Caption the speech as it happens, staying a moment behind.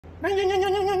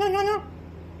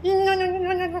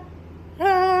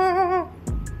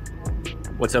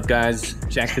What's up, guys?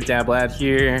 Jack the DabLad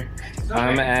here.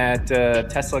 I'm at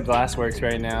Tesla Glassworks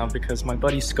right now because my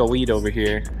buddy Skoeet over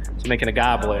here is making a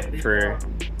goblet for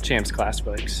Champs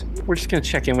Glassworks. We're just gonna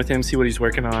check in with him, see what he's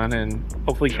working on, and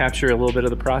hopefully capture a little bit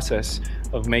of the process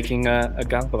of making a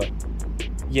goblet.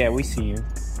 Yeah, we see you.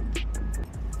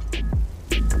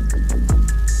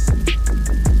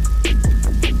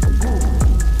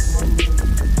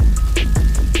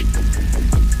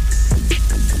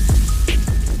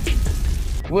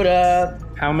 What up?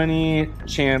 How many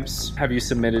champs have you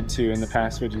submitted to in the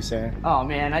past, would you say? Oh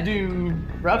man, I do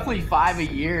roughly 5 a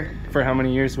year. For how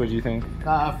many years would you think?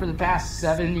 For the past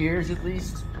 7 years at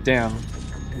least. Damn.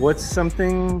 What's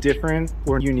something different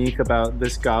or unique about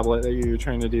this goblet that you're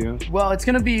trying to do? Well, it's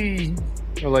gonna be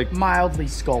Or like mildly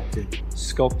sculpted.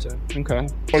 Sculpted, okay.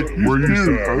 It'll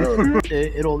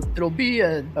be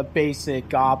a basic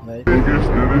goblet.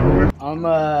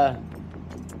 I'm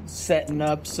setting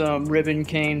up some ribbon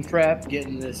cane prep,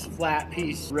 getting this flat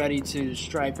piece ready to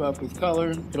stripe up with color.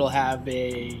 It'll have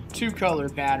a 2-color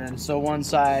pattern, so one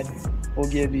side will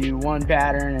give you one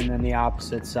pattern and then the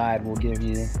opposite side will give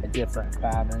you a different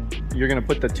pattern. You're gonna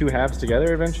put the two halves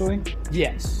together eventually?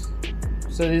 Yes.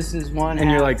 So this is one And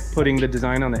half. you're like putting the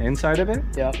design on the inside of it?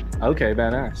 Yep. Okay,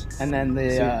 badass. And then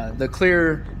the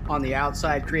clear on the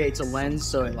outside creates a lens,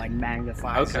 so it like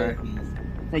magnifies Okay. it and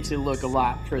makes it look a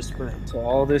lot crisper. So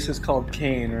all this is called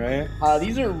cane, right?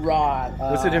 These are rod.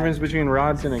 What's the difference between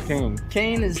rods and a cane?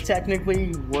 Cane is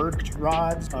technically worked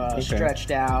rods, stretched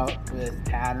out with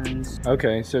patterns.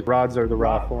 Okay, so rods are the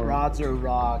raw form. Rods are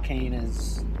raw, cane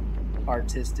is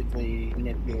artistically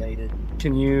manipulated.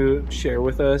 Can you share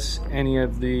with us any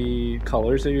of the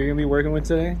colors that you're gonna be working with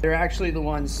today? They're actually the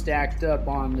ones stacked up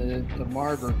on the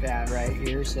marker pad right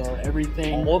here, so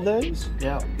everything. All of those?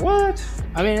 Yeah. What?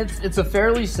 I mean, it's a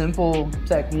fairly simple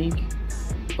technique,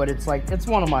 but it's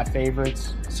one of my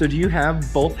favorites. So do you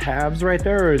have both halves right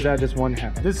there, or is that just one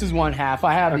half? This is one half.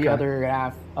 I have Okay. the other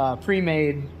half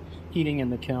pre-made, heating in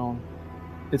the kiln.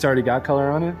 It's already got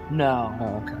color on it? No.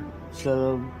 Oh, okay.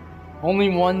 So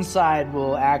only one side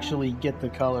will actually get the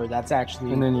color. That's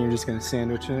actually, And then you're just gonna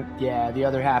sandwich it? yeah, the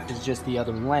other half is just the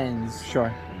other lens.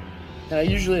 Sure. And I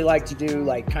usually like to do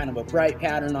like kind of a bright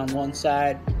pattern on one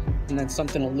side and then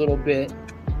something a little bit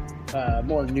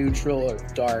more neutral or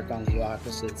dark on the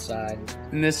opposite side.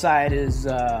 And this side is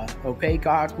opaque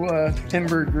aqua,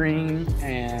 timber green,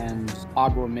 and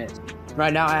agua mist.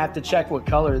 Right now I have to check what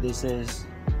color this is.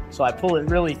 So I pull it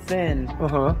really thin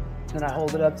Uh-huh. and I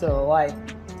hold it up to the light.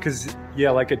 Because,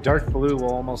 yeah, like a dark blue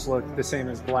will almost look the same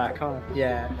as black, huh?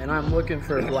 Yeah, and I'm looking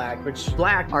for black, which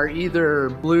black are either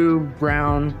blue,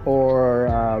 brown,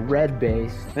 or red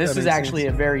base. This is actually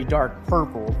a very dark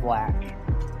purple black.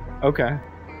 Okay.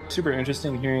 Super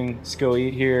interesting hearing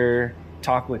Skoeet here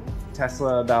talk with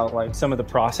Tesla about like some of the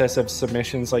process of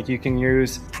submissions. Like you can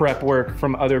use prep work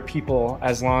from other people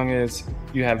as long as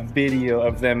you have video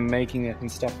of them making it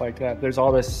and stuff like that. There's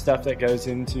all this stuff that goes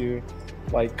into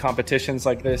like competitions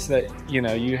like this that, you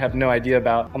know, you have no idea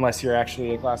about unless you're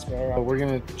actually a glassware. But we're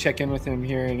gonna check in with him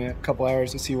here in a couple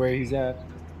hours to see where he's at.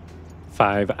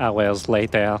 5 hours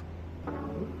later.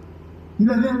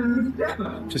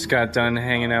 Just got done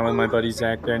hanging out with my buddy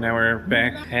Zach there. Now we're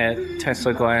back at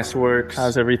Tesla Glassworks.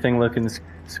 How's everything looking,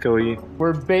 Skoeet?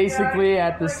 We're basically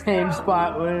at the same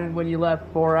spot when you left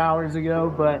 4 hours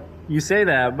ago, but You say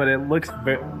that, but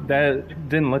that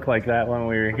didn't look like that when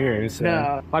we were here. So.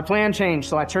 no, my plan changed,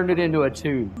 so I turned it into a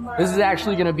tube. This is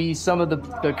actually going to be some of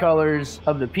the colors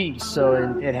of the piece,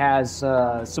 so it has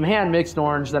some hand-mixed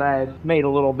orange that I made a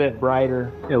little bit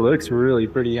brighter. It looks really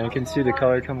pretty. I can see the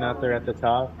color coming out there at the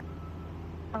top.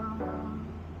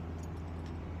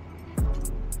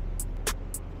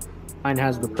 Line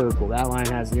has the purple, that line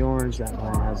has the orange, that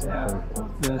line has the purple.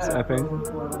 That's epic.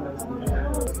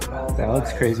 That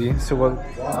looks crazy. So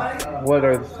what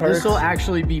are the parts? This will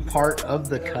actually be part of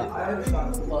the cup.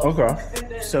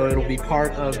 Okay. So it'll be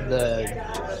part of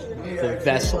the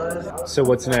vessel. So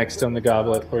what's next on the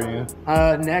goblet for you?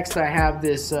 Next I have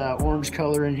this orange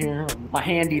color in here. My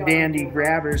handy dandy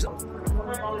grabbers.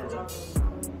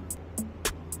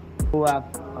 Pull out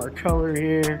our color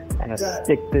here. Kind of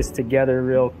stick this together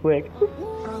real quick.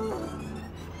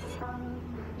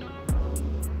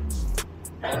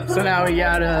 So now we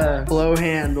got a blow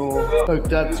handle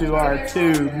hooked up to our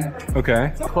tube.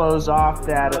 Okay. Close off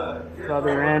that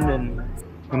other end and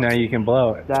Now you can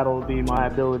blow it. that'll be my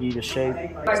ability to shape.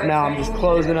 So now I'm just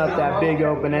closing up that big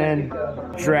open end,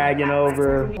 dragging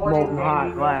over molten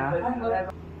hot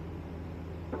glass.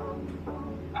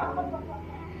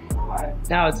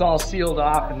 Now it's all sealed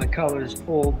off and the color's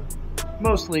pulled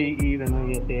mostly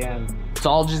evenly at the end. It's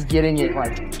all just getting it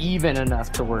like even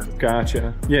enough to work.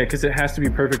 Gotcha. Yeah, because it has to be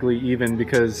perfectly even,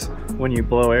 because when you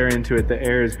blow air into it, the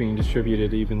air is being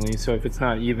distributed evenly. So if it's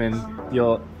not even,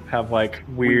 you'll have like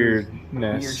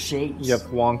weirdness. Weird shapes. Yep,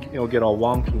 it'll get all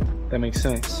wonky. That makes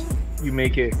sense. You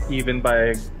make it even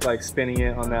by like spinning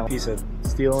it on that piece of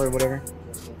steel or whatever.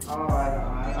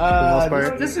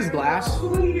 This is glass.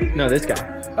 No, this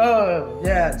guy. Oh,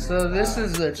 yeah. So this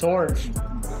is the torch.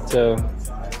 So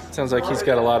sounds like he's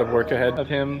got a lot of work ahead of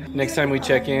him. Next time we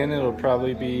check in, it'll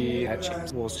probably be at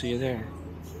Champs. We'll see you there.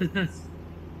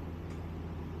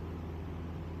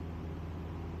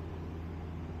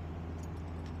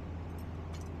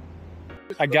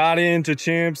 I got into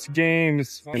Champs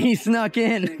Games. He snuck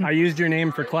in. I used your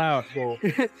name for clout.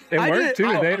 It worked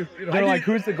too. They're like,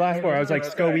 who's the glass for? I was like,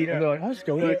 Skoeet. And they're like, oh,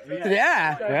 Skoeet.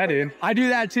 Yeah. Yeah, dude. I do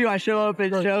that too. I show up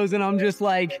at shows and I'm just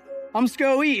like, I'm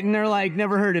Skoeet. And they're like,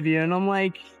 never heard of you. And I'm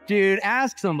like, dude,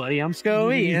 ask somebody. I'm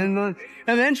Skoeet. And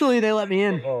eventually they let me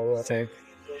in. Oh, sick.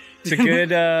 It's a good,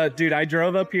 dude, I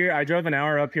drove up here. I drove an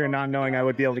hour up here not knowing I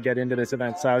would be able to get into this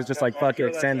event. So I was just like, fuck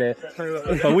it, send it.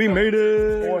 But we made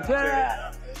it.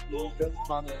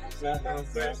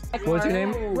 What's your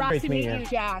name? Nice to meet you,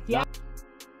 Jack. Yeah.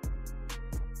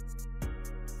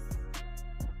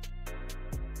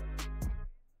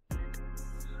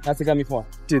 That's the gummy for.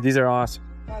 Dude, these are awesome.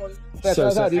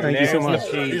 Thank you so much.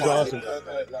 He's awesome.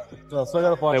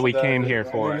 That we came here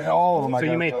for. All of them. So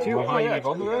you made two? Oh, yeah.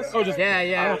 Oh, just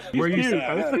yeah. Were you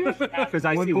supposed to? Because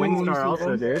I see Winstar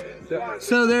also, dude.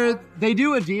 So they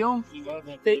do a deal.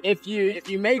 If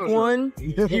you make one,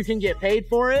 you can get paid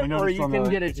for it, or you can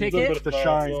get a ticket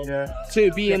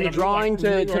to be in the drawing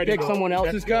to pick someone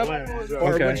else's cup,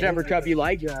 or whichever cup you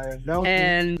like.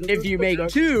 And if you make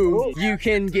two, you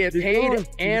can get paid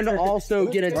and also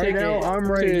get a ticket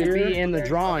to be in the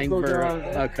drawing for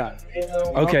a cup.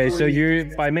 Okay, so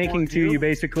by making two, you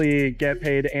basically get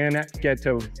paid and get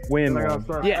to win one.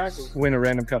 Yes. Win a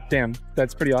random cup. Damn,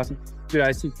 that's pretty awesome. Dude,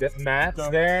 I see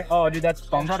MattZ there. Oh, dude, that's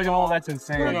functional. That's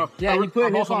insane. Yeah, he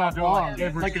put his on like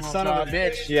a son of a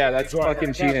bitch. Yeah, that's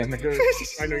fucking cheating. I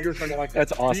know you're trying to like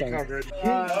That's awesome.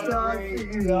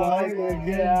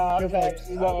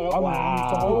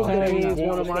 Wow. He's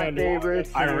one of my favorites.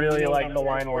 I really like the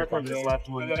line work on this left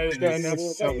one.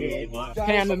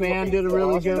 Panda Man did a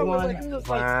really good one.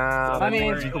 Wow. I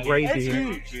mean,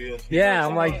 crazy. Yeah,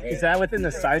 I'm like, is that within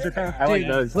the size or kind? I like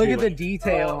those. Look at the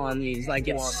detail on these. Like,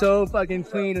 it's so fucking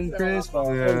clean and crisp.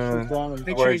 Yeah.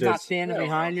 Make sure he's not standing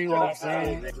behind you while I'm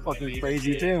saying. Fucking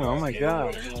crazy too. Oh my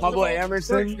god. My boy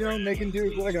Emerson.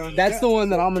 That's the one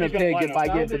that I'm gonna pick if I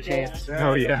get the chance.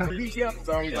 Oh yeah.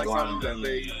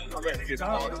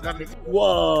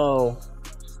 Whoa.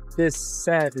 This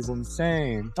set is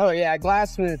insane. Oh yeah,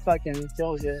 Glassman fucking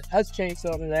kills you. That's Chase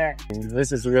over there.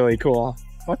 This is really cool.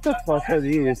 What the fuck are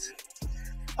these?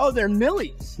 Oh, they're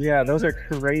millies. Yeah, those are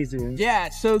crazy. Yeah,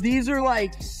 so these are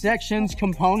like sections,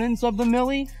 components of the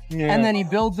millie, and then he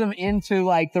builds them into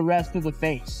like the rest of the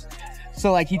face.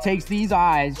 So like he takes these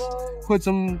eyes, puts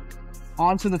them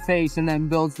onto the face, and then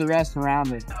builds the rest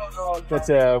around it. That's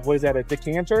what is that, a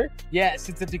decanter? Yes,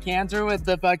 it's a decanter with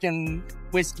the fucking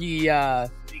whiskey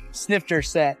snifter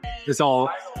set. It's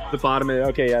all the bottom of it.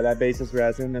 Okay, yeah, that base is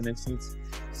resin, and it's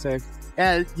sick.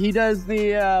 Yeah, he does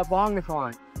the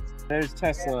bongathon. There's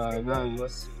Tesla.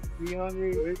 Nice.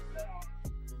 300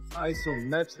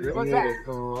 isometric.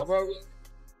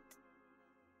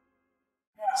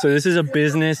 So this is a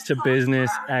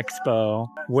business-to-business expo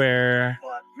where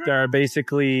there are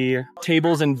basically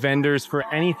tables and vendors for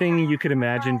anything you could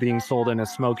imagine being sold in a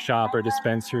smoke shop or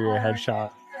dispensary or head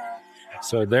shop.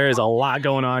 So there is a lot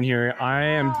going on here. I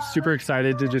am super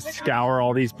excited to just scour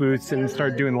all these booths and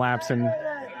start doing laps and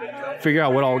figure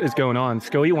out what all is going on.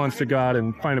 Skoeet wants to go out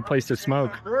and find a place to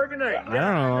smoke. I don't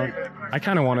know. I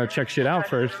kind of want to check shit out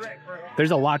first. There's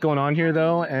a lot going on here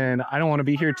though, and I don't want to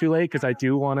be here too late because I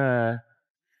do want to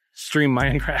stream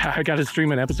Minecraft. I got to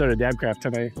stream an episode of DabCraft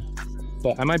tonight.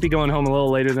 But I might be going home a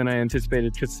little later than I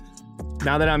anticipated because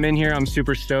now that I'm in here, I'm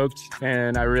super stoked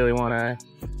and I really want to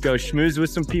go schmooze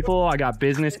with some people. I got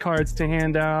business cards to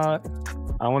hand out.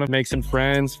 I want to make some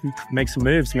friends, make some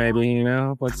moves maybe, you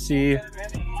know. Let's see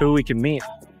who we can meet.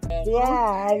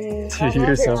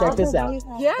 You're so Check this out.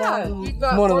 Yeah, we've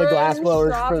got One of the glass orange,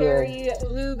 blowers for the strawberry,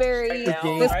 blueberry.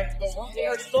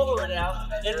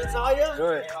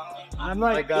 I'm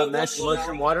like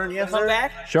mushroom water in the answer.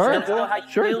 sure.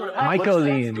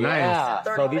 Mycoline, nice. Yeah.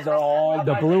 So these are all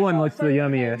The blue one looks the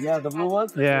yummiest. yeah, the blue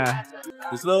ones. Yeah.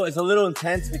 It's a little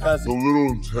intense because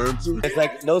it's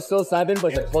like no psilocybin,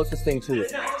 but it's the closest thing to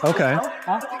it. Okay.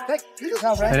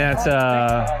 And that's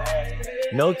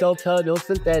No delta, no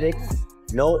synthetics,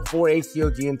 no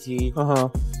 4-HCO GMT.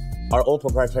 Our own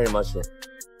proprietary mushroom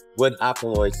with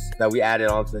alkaloids that we added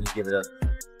on to give it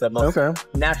the most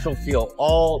natural feel,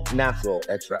 all natural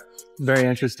extract. very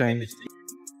interesting.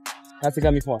 That's a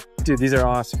gummy form. Dude, these are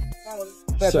awesome.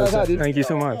 So, thank you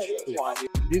so much.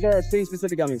 These are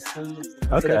state-specific gummies.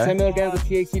 Okay. So they're 10 milligrams of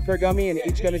THC per gummy, and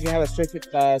each gummy can have a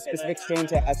specific strain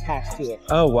attached to it.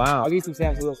 Oh, wow. I'll give you some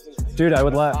samples. Dude, I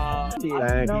would love. Thank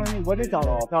you. What is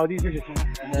all? No, these are just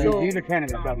these are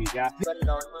cannabis gummies, yeah.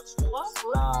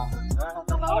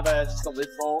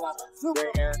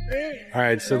 All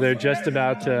right, so they're just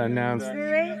about to announce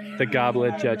the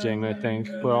goblet judging, I think.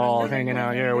 We're all hanging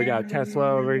out here. We got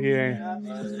Tesla over here.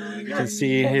 You can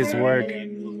see his work.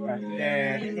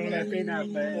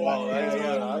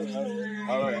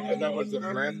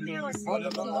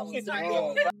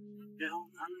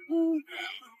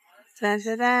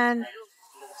 Dun.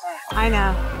 I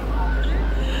know.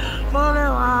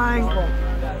 Borderline.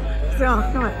 So,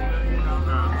 come on.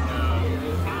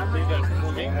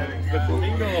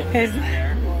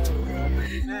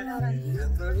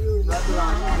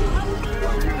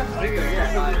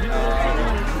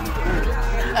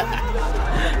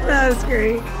 That was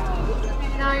great.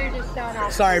 Now you're just down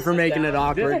off. Sorry for making it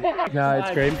awkward. No,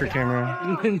 it's great for camera.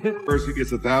 Person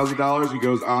gets $1,000. He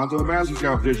goes on to a Masters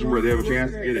competition where they have a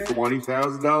chance to get a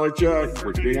 $20,000 check,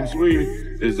 which damn sweet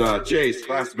is Chase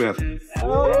Glassmith.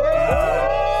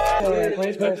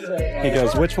 He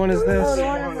goes, which one is this?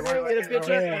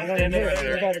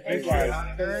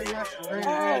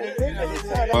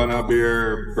 On up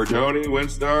here, Bertoni,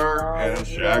 Windstar, and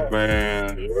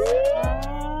Shackman.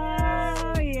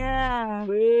 Oh, yeah.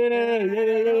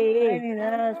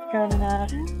 That's coming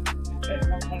up.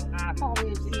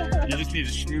 You just need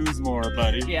to snooze more,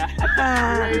 buddy. Yeah.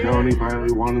 Bertoni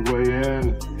finally won his way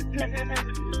in.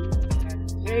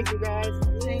 Thank you, guys.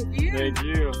 Thank you. Thank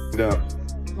you. No.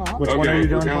 Which one are you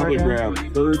doing for goblet again? grab,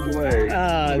 third play.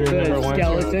 The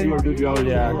skeleton. Oh,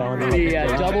 yeah, that one.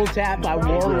 The double tap by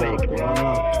Warwick.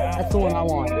 That's the one I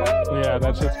want. Yeah,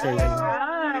 that's just crazy.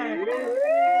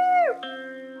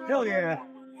 Hell yeah.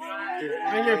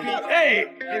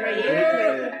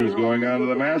 Who's going on to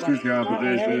the Masters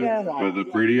competition with a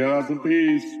pretty awesome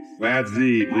piece.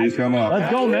 MattZ, please come up.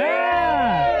 Let's go,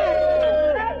 Matt!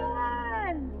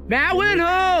 Matt went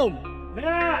home!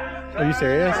 Are you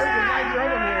serious?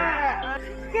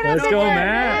 Let's go,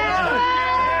 Matt!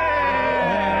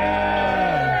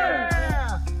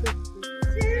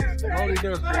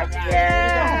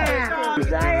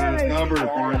 Number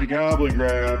for the goblet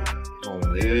grab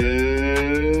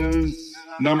is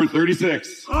number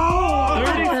 36. Oh, we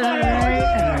went right for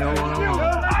that.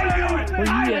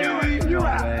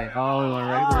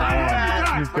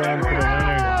 He's going for the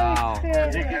winner. Wow.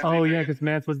 Oh, yeah, because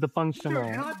Matt was the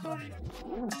functional.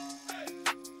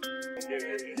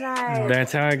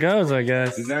 That's how it goes, I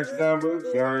guess. The next number,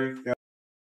 sorry.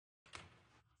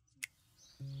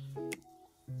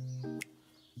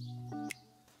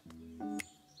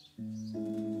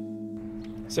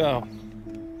 So,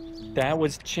 that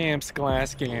was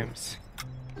champsglassgames.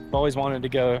 I've always wanted to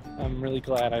go. I'm really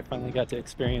glad I finally got to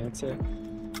experience it.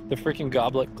 The freaking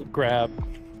goblet grab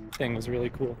thing was really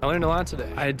cool. I learned a lot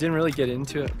today. I didn't really get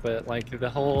into it, but like the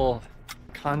whole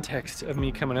context of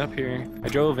me coming up here, I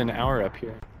drove an hour up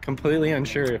here, completely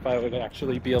unsure if I would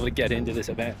actually be able to get into this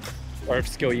event or if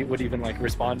Skoeet would even like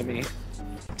respond to me.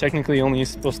 Technically only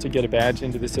supposed to get a badge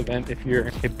into this event if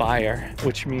you're a buyer,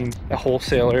 which means a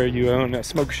wholesaler, you own a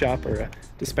smoke shop or a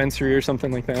dispensary or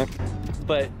something like that.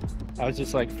 But I was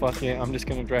just like, fuck it, I'm just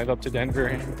gonna drive up to Denver.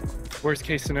 And worst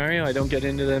case scenario, I don't get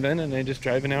into the event and I just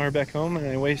drive an hour back home and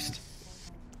I waste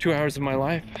 2 hours of my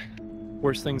life.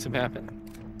 Worst things have happened.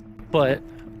 But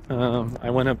I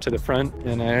went up to the front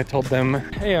and I told them,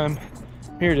 hey, I'm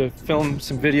here to film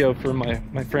some video for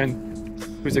my friend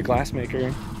who's a glass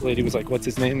maker. The lady was like, what's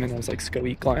his name? And I was like,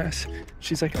 Skoeet Glass.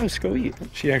 She's like, oh, Skoeet.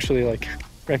 She actually like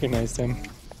recognized him.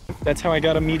 That's how I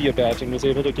got a media badge and was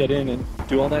able to get in and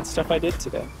do all that stuff I did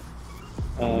today.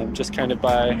 Just kind of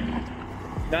by,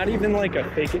 not even like a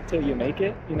fake it till you make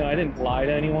it. You know, I didn't lie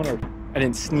to anyone or I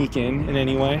didn't sneak in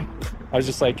any way. I was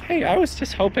just like, hey, I was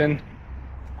just hoping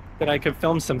that I could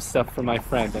film some stuff for my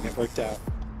friend and it worked out.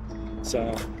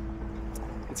 So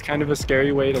it's kind of a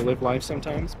scary way to live life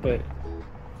sometimes, but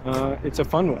it's a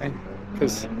fun way,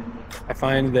 because I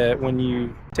find that when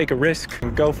you take a risk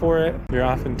and go for it, you're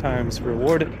oftentimes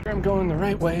rewarded. I'm going the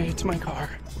right way to my car,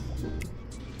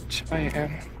 which I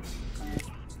am,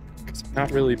 because I'm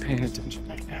not really paying attention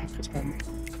right now because I'm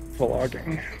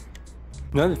vlogging.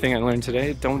 Another thing I learned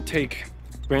today, don't take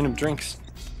random drinks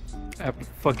at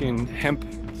fucking hemp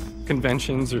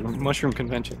conventions or mushroom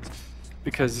conventions,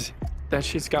 because that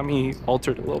shit's got me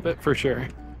altered a little bit for sure.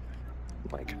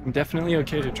 Like, I'm definitely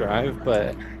okay to drive,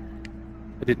 but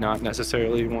I did not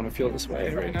necessarily want to feel this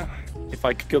way right now. If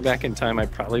I could go back in time, I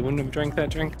probably wouldn't have drank that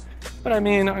drink. But I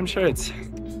mean, I'm sure it's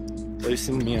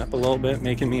loosened me up a little bit,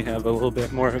 making me have a little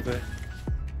bit more of a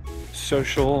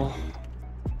social,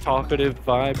 talkative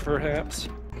vibe, perhaps.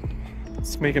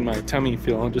 It's making my tummy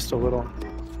feel just a little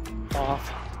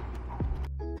off.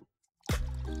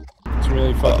 It's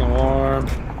really fucking warm.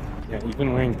 Yeah,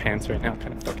 even wearing pants right now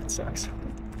kind of fucking sucks.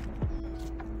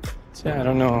 So yeah, I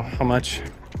don't know how much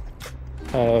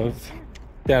of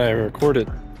that I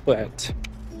recorded, but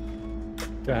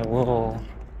got a little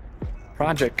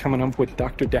project coming up with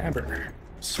Dr. Dabber.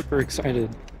 Super excited.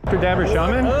 Dr. Dabber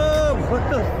Shaman? What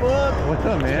the fuck? What's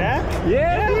up, man? Jack?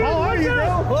 Yeah! How are you,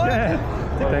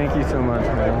 bro? Thank you so much,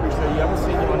 man. I appreciate you. I've been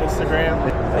seeing you on Instagram.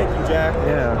 Thank you, Jack.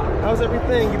 Yeah. How's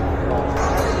everything?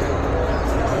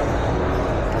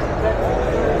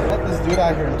 I met this dude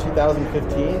out here in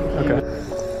 2015. Okay.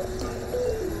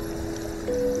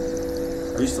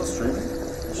 Are you still streaming?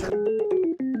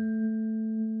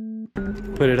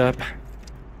 Put it up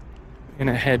in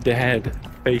a head-to-head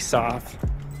face-off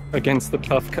against the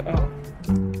Puffco.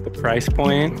 The price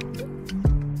point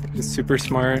is super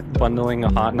smart, bundling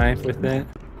a hot knife with it.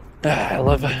 I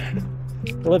love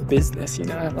business, you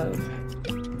know, I love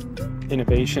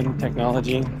innovation,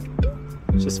 technology.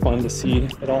 It's just fun to see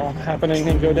it all happening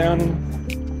and go down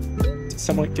and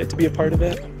somewhat get to be a part of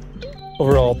it.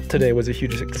 Overall, today was a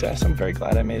huge success. I'm very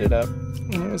glad I made it up.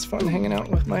 And it was fun hanging out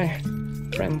with my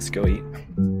friend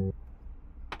Skoeet.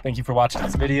 Thank you for watching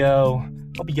this video.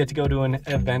 Hope you get to go to an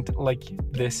event like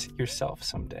this yourself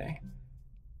someday.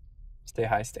 Stay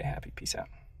high, stay happy. Peace out.